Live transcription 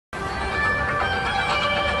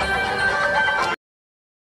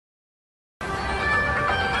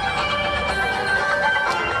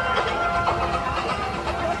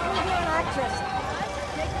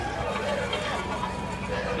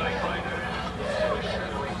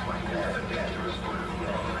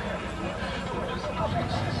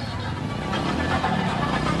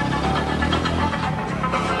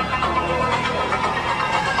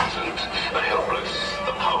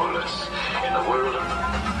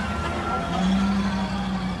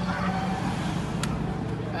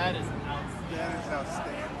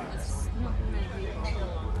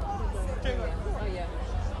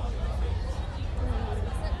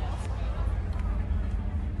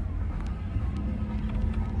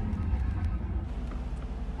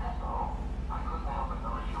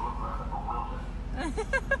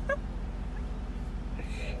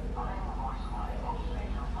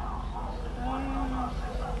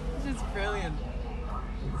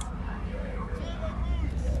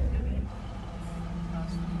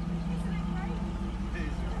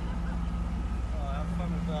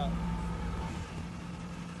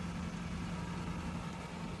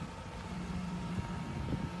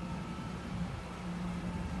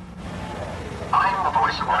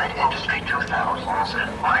ride Industry 2000's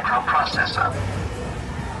microprocessor.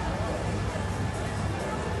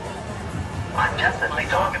 I'm definitely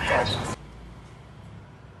dog and heads.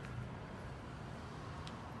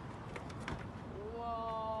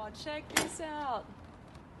 Whoa, check this out.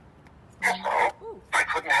 Hello? Ooh. I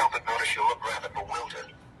couldn't help but notice you look rather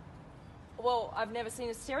bewildered. Well, I've never seen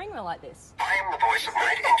a steering wheel like this. I am the voice of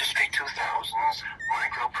Night Industry 2000's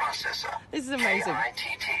microprocessor. This is amazing.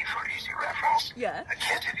 K-I-T-T for easy reference. Yeah. A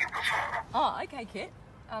Kitt if you prefer. Oh, okay, Kit.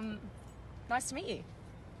 Nice to meet you.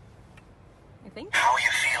 You think? How are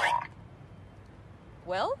you feeling?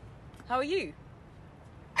 Well, how are you?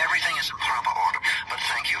 Everything is in proper order, but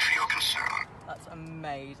thank you for your concern. That's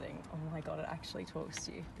amazing. Oh my god, it actually talks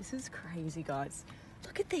to you. This is crazy, guys.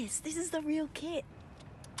 Look at this. This is the real Kit.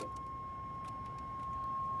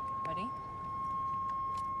 Ready?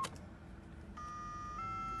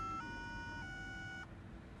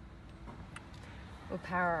 We'll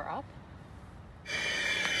power her up.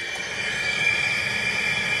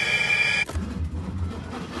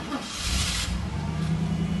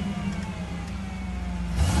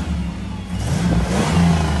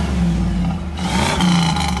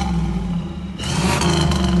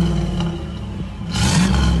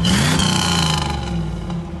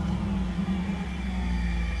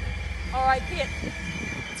 All right, Kit,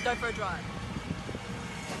 let's go for a drive.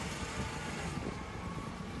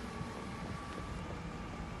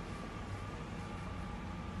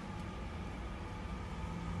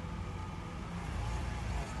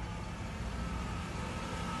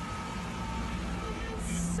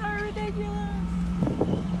 So ridiculous.